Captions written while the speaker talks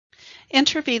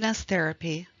Intravenous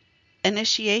therapy.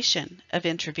 Initiation of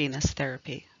intravenous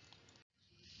therapy.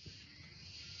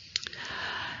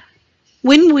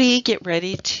 When we get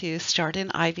ready to start an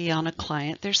IV on a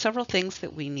client, there's several things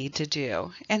that we need to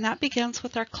do, and that begins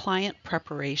with our client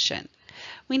preparation.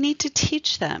 We need to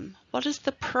teach them what is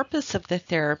the purpose of the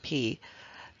therapy,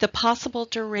 the possible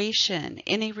duration,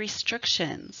 any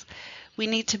restrictions. We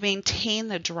need to maintain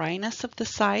the dryness of the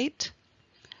site.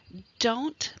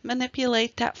 Don't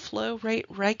manipulate that flow rate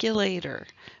regulator,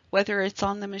 whether it's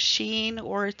on the machine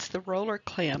or it's the roller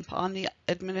clamp on the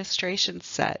administration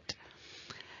set.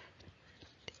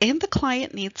 And the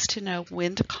client needs to know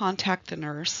when to contact the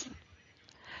nurse,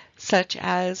 such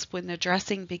as when the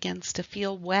dressing begins to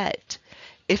feel wet,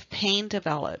 if pain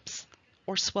develops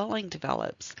or swelling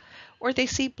develops, or they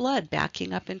see blood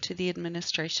backing up into the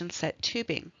administration set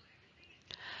tubing.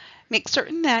 Make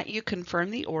certain that you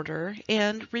confirm the order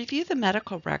and review the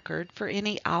medical record for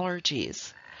any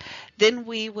allergies. Then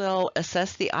we will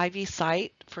assess the IV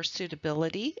site for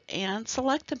suitability and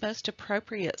select the most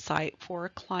appropriate site for a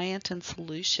client and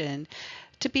solution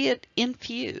to be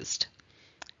infused,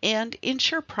 and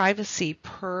ensure privacy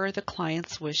per the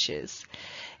client's wishes.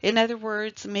 In other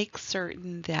words, make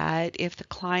certain that if the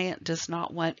client does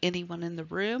not want anyone in the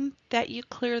room, that you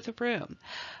clear the room.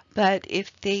 But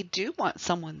if they do want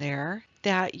someone there,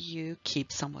 that you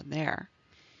keep someone there.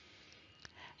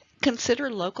 Consider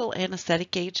local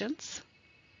anesthetic agents,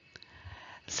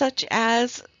 such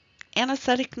as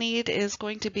anesthetic need is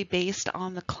going to be based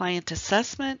on the client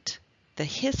assessment, the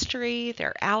history,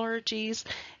 their allergies,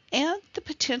 and the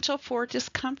potential for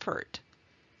discomfort.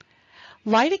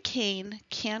 Lidocaine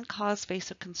can cause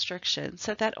vasoconstriction,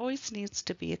 so that always needs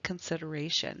to be a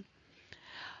consideration.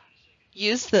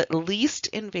 Use the least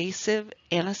invasive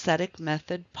anesthetic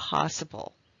method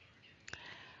possible.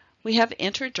 We have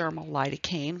intradermal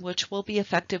lidocaine, which will be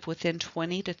effective within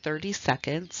 20 to 30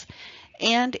 seconds,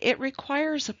 and it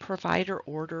requires a provider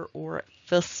order or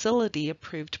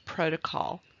facility-approved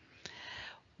protocol.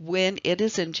 When it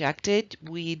is injected,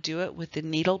 we do it with the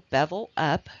needle bevel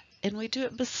up, and we do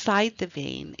it beside the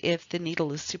vein if the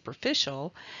needle is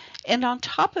superficial, and on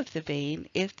top of the vein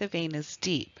if the vein is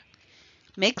deep.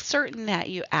 Make certain that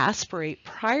you aspirate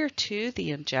prior to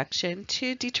the injection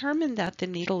to determine that the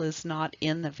needle is not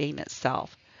in the vein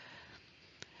itself.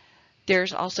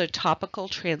 There's also topical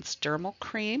transdermal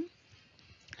cream,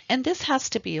 and this has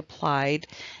to be applied,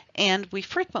 and we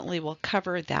frequently will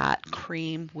cover that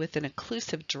cream with an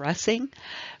occlusive dressing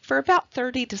for about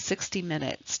 30 to 60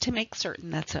 minutes to make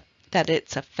certain that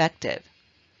it's effective.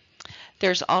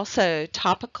 There's also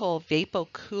topical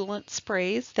vapocoolant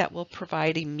sprays that will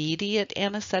provide immediate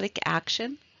anesthetic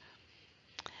action.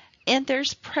 And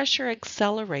there's pressure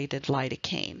accelerated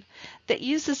lidocaine that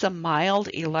uses a mild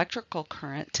electrical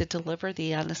current to deliver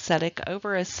the anesthetic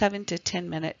over a 7 to 10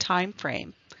 minute time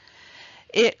frame.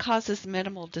 It causes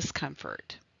minimal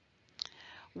discomfort.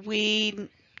 We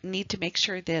need to make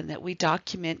sure then that we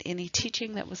document any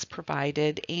teaching that was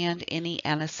provided and any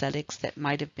anesthetics that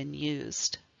might have been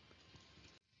used.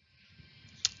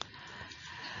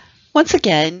 Once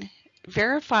again,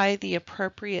 verify the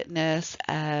appropriateness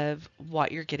of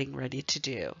what you're getting ready to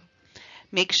do.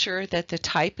 Make sure that the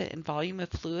type and volume of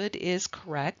fluid is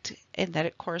correct and that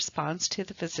it corresponds to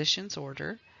the physician's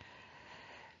order.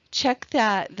 Check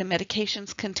that the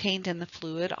medications contained in the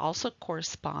fluid also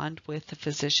correspond with the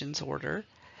physician's order.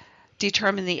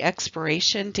 Determine the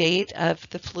expiration date of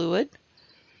the fluid.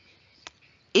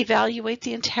 Evaluate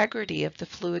the integrity of the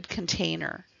fluid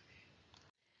container.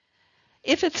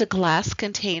 If it's a glass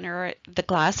container, the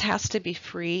glass has to be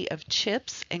free of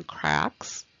chips and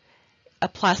cracks. A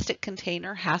plastic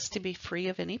container has to be free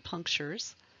of any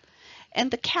punctures, and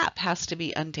the cap has to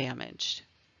be undamaged.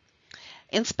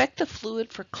 Inspect the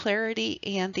fluid for clarity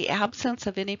and the absence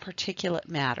of any particulate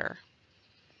matter.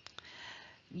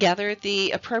 Gather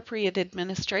the appropriate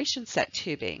administration set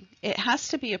tubing. It has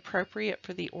to be appropriate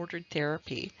for the ordered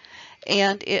therapy,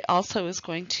 and it also is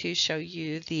going to show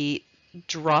you the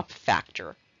drop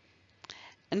factor.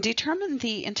 And determine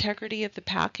the integrity of the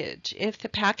package. If the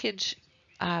package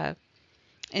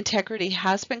integrity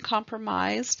has been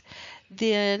compromised,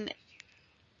 then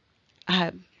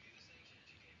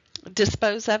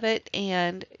dispose of it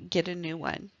and get a new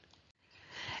one.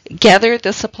 Gather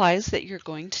the supplies that you're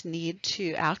going to need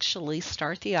to actually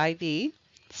start the IV.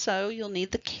 So you'll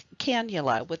need the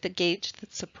cannula with a gauge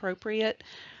that's appropriate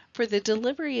for the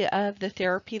delivery of the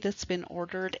therapy that's been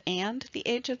ordered and the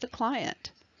age of the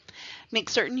client. Make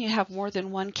certain you have more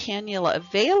than one cannula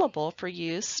available for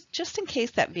use just in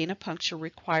case that venipuncture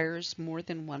requires more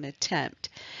than one attempt.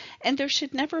 And there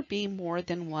should never be more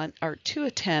than one or two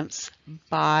attempts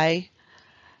by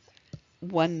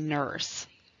one nurse.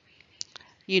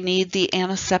 You need the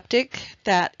antiseptic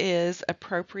that is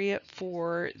appropriate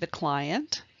for the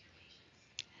client,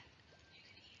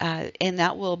 and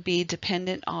that will be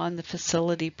dependent on the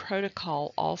facility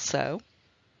protocol also.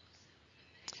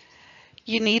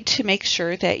 You need to make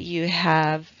sure that you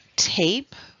have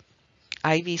tape,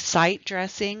 IV site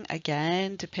dressing,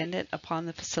 again, dependent upon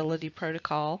the facility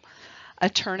protocol, a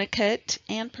tourniquet,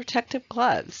 and protective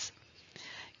gloves.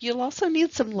 You'll also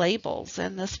need some labels,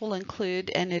 and this will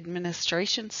include an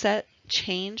administration set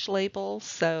change label,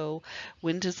 so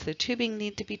when does the tubing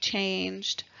need to be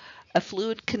changed, a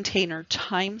fluid container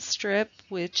time strip,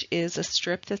 which is a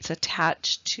strip that's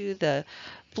attached to the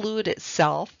fluid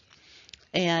itself.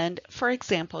 And for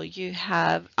example, you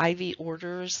have IV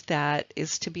orders that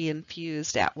is to be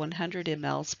infused at 100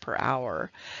 mLs per hour.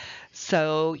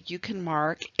 So you can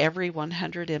mark every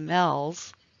 100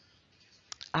 mLs,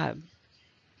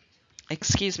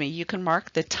 you can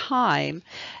mark the time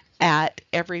at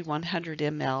every 100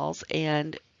 mLs,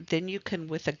 and then you can,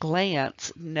 with a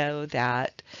glance, know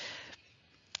that,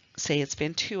 say it's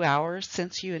been 2 hours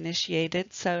since you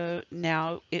initiated, so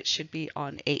now it should be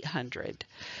on 800.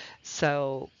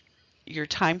 So your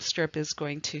time strip is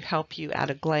going to help you at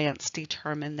a glance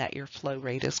determine that your flow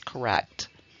rate is correct.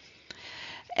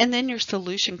 And then your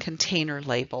solution container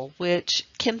label, which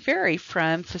can vary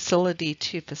from facility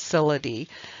to facility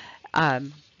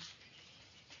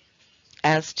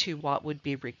as to what would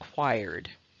be required.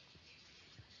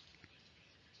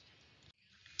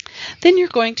 Then you're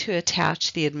going to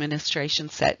attach the administration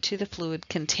set to the fluid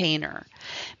container.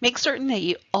 Make certain that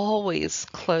you always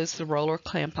close the roller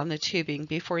clamp on the tubing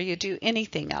before you do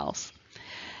anything else.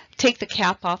 Take the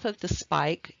cap off of the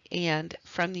spike and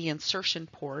from the insertion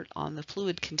port on the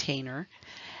fluid container,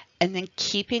 and then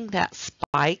keeping that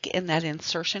spike and that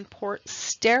insertion port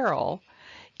sterile,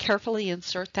 carefully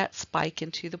insert that spike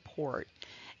into the port.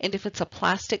 And if it's a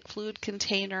plastic fluid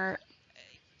container,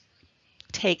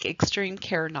 take extreme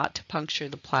care not to puncture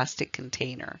the plastic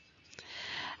container.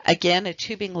 Again, a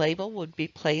tubing label would be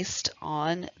placed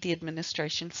on the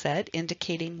administration set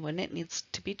indicating when it needs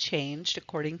to be changed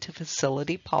according to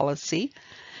facility policy,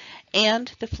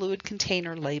 and the fluid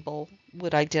container label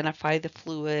would identify the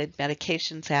fluid,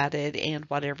 medications added, and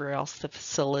whatever else the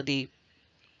facility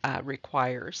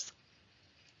requires.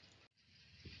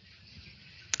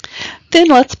 Then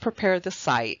let's prepare the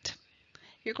site.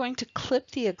 You're going to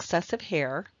clip the excessive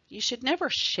hair. You should never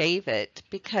shave it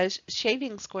because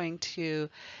shaving is going to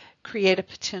create a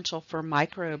potential for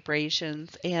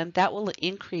microabrasions, and that will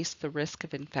increase the risk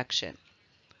of infection.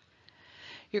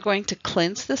 You're going to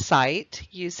cleanse the site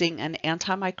using an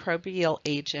antimicrobial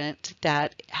agent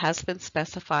that has been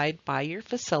specified by your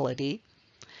facility.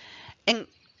 And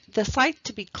the site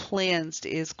to be cleansed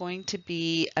is going to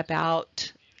be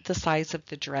about the size of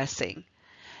the dressing.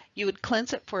 You would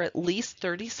cleanse it for at least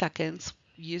 30 seconds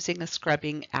using a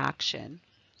scrubbing action.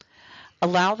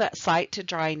 Allow that site to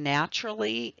dry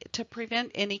naturally to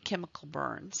prevent any chemical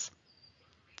burns.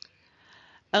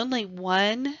 Only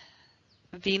one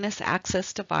venous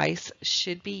access device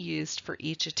should be used for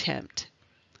each attempt.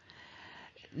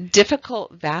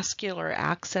 Difficult vascular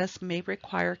access may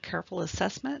require careful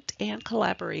assessment and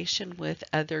collaboration with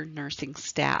other nursing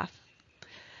staff.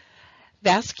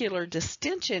 Vascular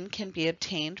distension can be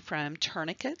obtained from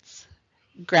tourniquets,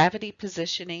 gravity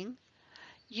positioning,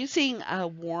 using a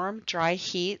warm, dry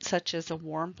heat such as a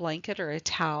warm blanket or a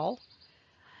towel,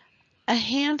 a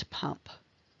hand pump,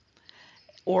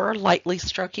 or lightly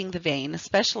stroking the vein,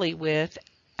 especially with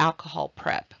alcohol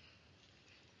prep.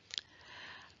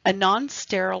 A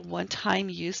non-sterile one-time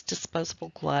use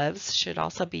disposable gloves should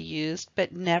also be used,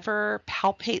 but never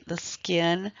palpate the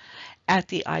skin at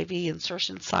the IV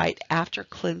insertion site after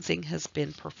cleansing has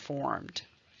been performed.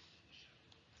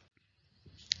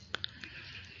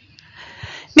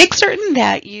 Make certain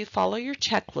that you follow your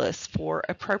checklist for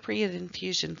appropriate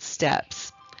infusion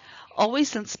steps.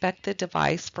 Always inspect the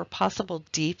device for possible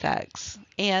defects,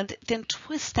 and then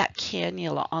twist that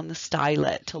cannula on the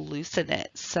stylet to loosen it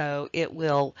so it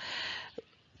will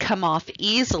come off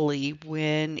easily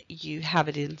when you have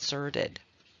it inserted.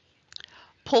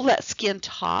 Pull that skin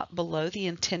top below the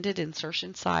intended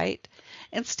insertion site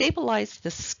and stabilize the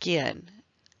skin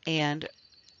and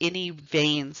any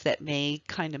veins that may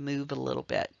kind of move a little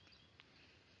bit.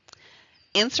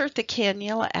 Insert the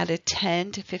cannula at a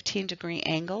 10 to 15 degree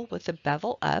angle with the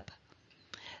bevel up.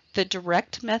 The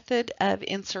direct method of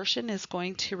insertion is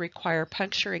going to require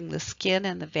puncturing the skin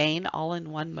and the vein all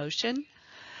in one motion.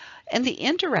 And the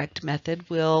indirect method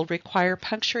will require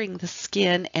puncturing the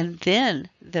skin and then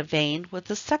the vein with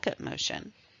the second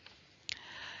motion.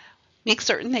 Make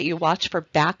certain that you watch for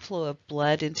backflow of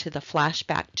blood into the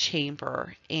flashback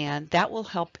chamber, and that will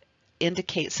help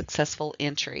indicate successful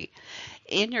entry.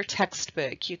 In your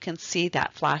textbook, you can see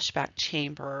that flashback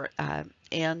chamber,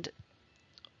 and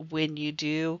when you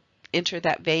do enter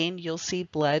that vein, you'll see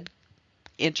blood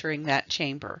entering that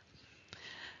chamber.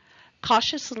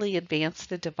 Cautiously advance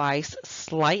the device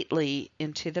slightly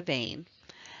into the vein,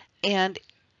 and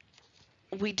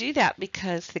we do that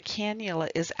because the cannula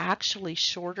is actually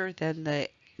shorter than the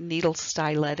needle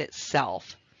stylet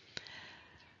itself.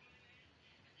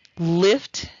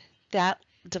 Lift that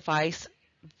device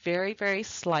very, very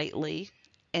slightly,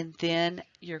 and then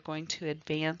you're going to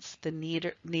advance the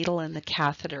needle and the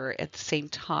catheter at the same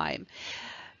time.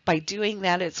 By doing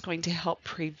that, it's going to help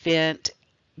prevent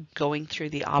going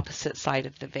through the opposite side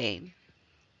of the vein.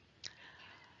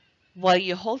 While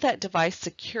you hold that device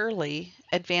securely,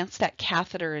 advance that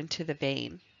catheter into the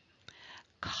vein.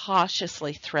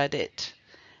 Cautiously thread it,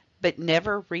 but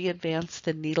never re-advance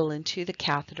the needle into the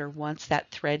catheter once that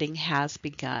threading has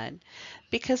begun,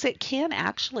 because it can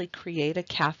actually create a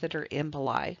catheter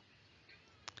emboli.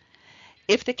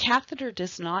 If the catheter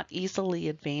does not easily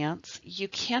advance, you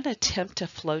can attempt to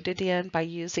float it in by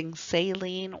using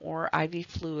saline or IV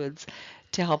fluids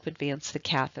to help advance the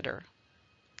catheter.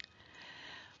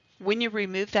 When you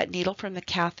remove that needle from the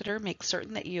catheter, make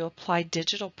certain that you apply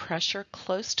digital pressure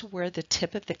close to where the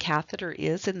tip of the catheter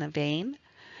is in the vein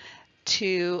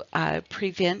to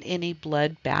prevent any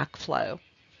blood backflow.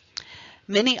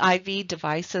 Many IV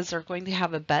devices are going to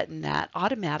have a button that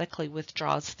automatically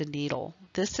withdraws the needle.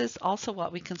 This is also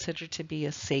what we consider to be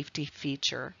a safety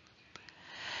feature.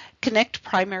 Connect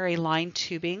primary line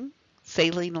tubing,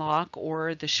 saline lock,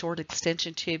 or the short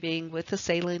extension tubing with the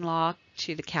saline lock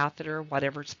to the catheter,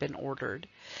 whatever's been ordered.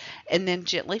 And then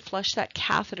gently flush that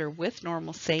catheter with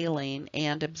normal saline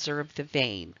and observe the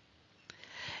vein.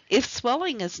 If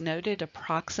swelling is noted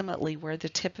approximately where the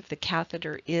tip of the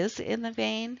catheter is in the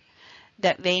vein,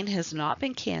 that vein has not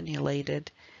been cannulated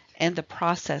and the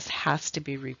process has to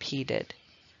be repeated.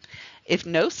 If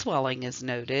no swelling is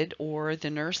noted or the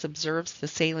nurse observes the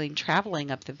saline traveling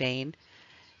up the vein,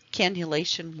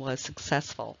 cannulation was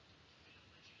successful.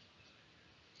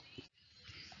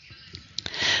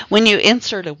 When you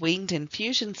insert a winged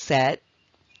infusion set,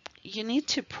 you need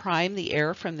to prime the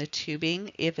air from the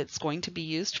tubing if it's going to be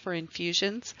used for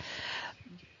infusions.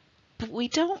 But we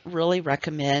don't really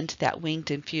recommend that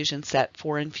winged infusion set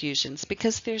for infusions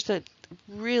because there's a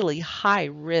really high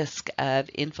risk of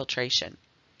infiltration.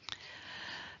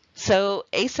 So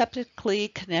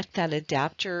aseptically connect that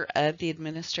adapter of the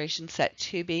administration set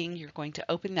tubing. You're going to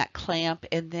open that clamp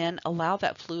and then allow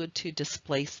that fluid to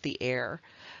displace the air.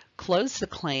 Close the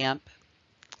clamp.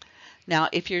 Now,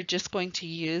 if you're just going to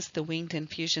use the winged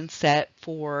infusion set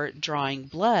for drawing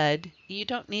blood, you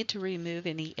don't need to remove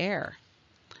any air.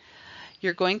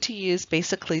 You're going to use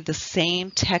basically the same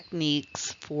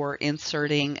techniques for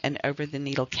inserting an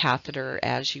over-the-needle catheter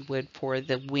as you would for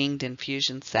the winged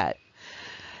infusion set,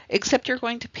 except you're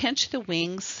going to pinch the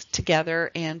wings together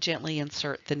and gently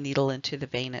insert the needle into the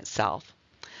vein itself.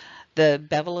 The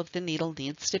bevel of the needle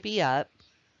needs to be up.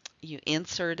 You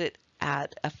insert it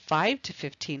at a 5 to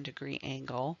 15 degree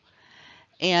angle,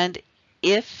 and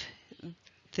if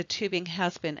the tubing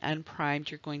has been unprimed,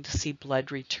 you're going to see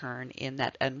blood return in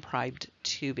that unprimed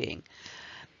tubing.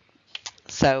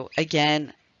 So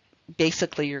again,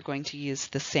 basically you're going to use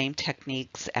the same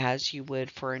techniques as you would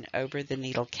for an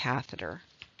over-the-needle catheter.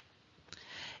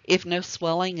 If no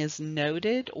swelling is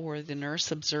noted or the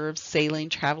nurse observes saline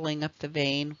traveling up the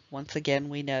vein, once again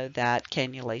we know that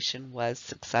cannulation was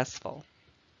successful.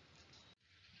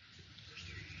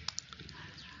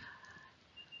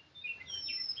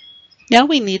 Now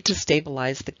we need to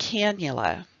stabilize the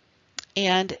cannula,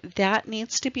 and that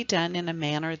needs to be done in a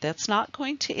manner that's not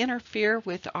going to interfere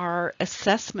with our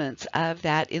assessments of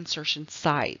that insertion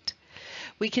site.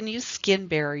 We can use skin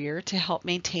barrier to help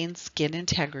maintain skin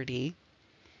integrity.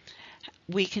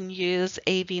 We can use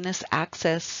a venous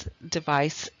access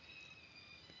device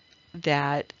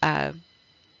that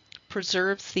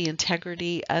preserves the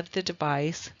integrity of the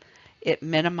device. It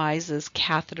minimizes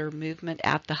catheter movement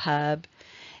at the hub,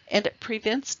 and it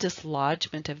prevents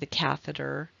dislodgement of the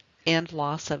catheter and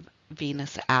loss of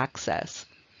venous access.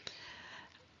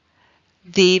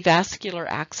 The vascular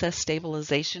access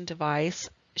stabilization device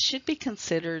should be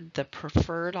considered the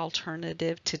preferred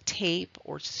alternative to tape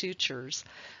or sutures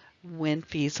when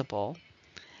feasible.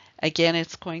 Again,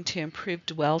 it's going to improve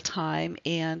dwell time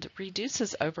and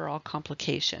reduces overall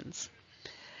complications.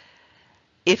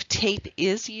 If tape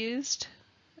is used,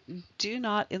 do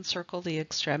not encircle the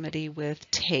extremity with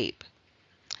tape.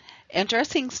 And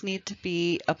dressings need to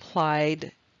be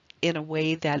applied in a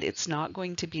way that it's not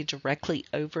going to be directly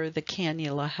over the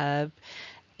cannula hub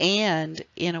and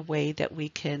in a way that we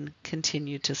can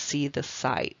continue to see the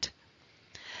site.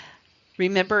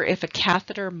 Remember, if a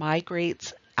catheter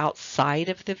migrates outside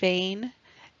of the vein,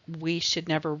 we should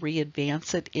never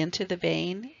re-advance it into the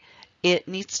vein. It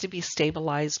needs to be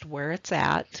stabilized where it's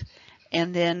at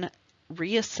and then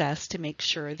reassess to make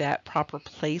sure that proper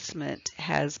placement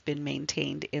has been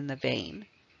maintained in the vein.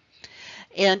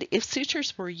 And if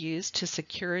sutures were used to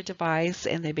secure a device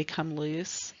and they become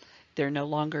loose, they're no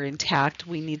longer intact,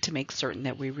 we need to make certain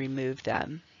that we remove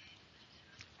them.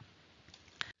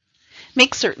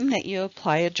 Make certain that you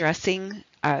apply a dressing,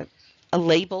 a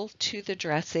label to the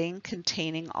dressing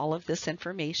containing all of this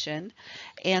information,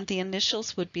 and the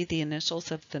initials would be the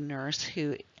initials of the nurse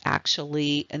who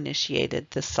actually initiated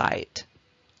the site.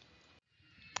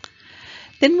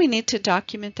 Then we need to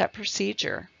document that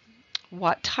procedure.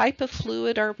 What type of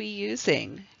fluid are we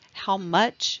using? How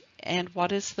much and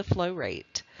what is the flow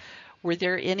rate? Were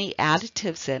there any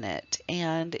additives in it?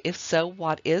 And if so,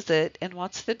 what is it and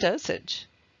what's the dosage?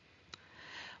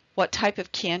 What type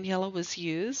of cannula was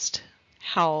used?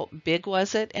 How big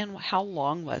was it and how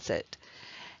long was it?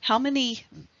 How many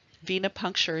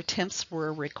venipuncture attempts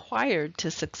were required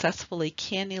to successfully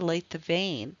cannulate the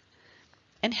vein?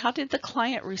 And how did the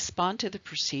client respond to the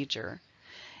procedure?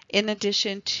 In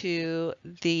addition to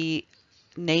the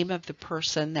name of the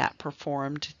person that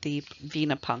performed the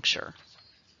venipuncture.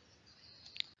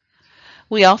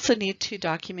 We also need to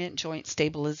document joint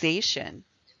stabilization.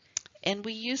 And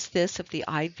we use this if the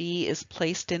IV is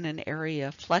placed in an area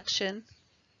of flexion,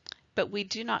 but we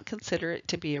do not consider it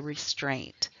to be a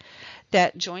restraint.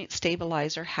 That joint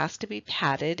stabilizer has to be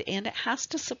padded and it has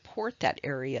to support that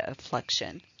area of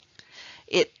flexion.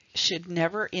 It should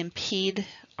never impede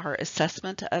our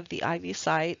assessment of the IV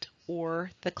site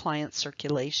or the client's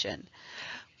circulation.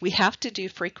 We have to do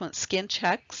frequent skin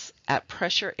checks at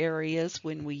pressure areas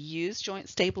when we use joint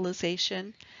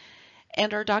stabilization,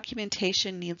 and our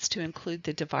documentation needs to include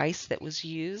the device that was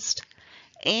used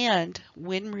and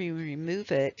when we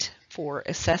remove it for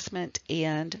assessment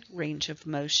and range of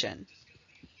motion.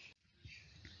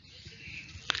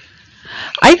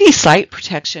 IV site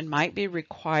protection might be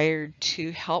required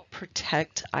to help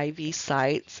protect IV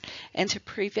sites and to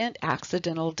prevent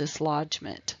accidental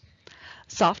dislodgement.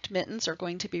 Soft mittens are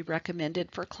going to be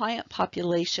recommended for client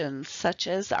populations such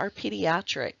as our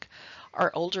pediatric,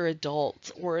 our older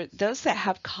adults, or those that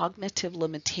have cognitive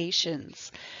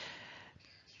limitations.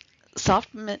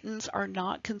 Soft mittens are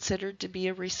not considered to be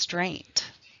a restraint.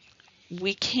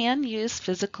 We can use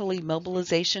physical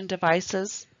immobilization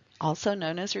devices, also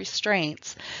known as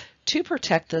restraints, to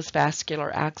protect those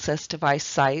vascular access device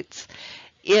sites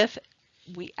if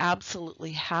we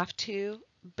absolutely have to,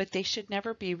 but they should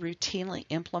never be routinely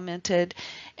implemented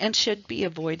and should be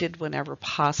avoided whenever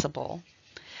possible.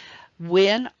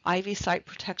 When IV site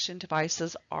protection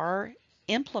devices are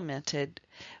implemented,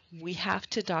 we have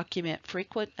to document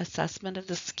frequent assessment of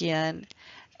the skin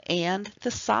and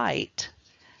the site,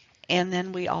 and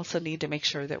then we also need to make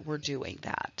sure that we're doing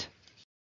that.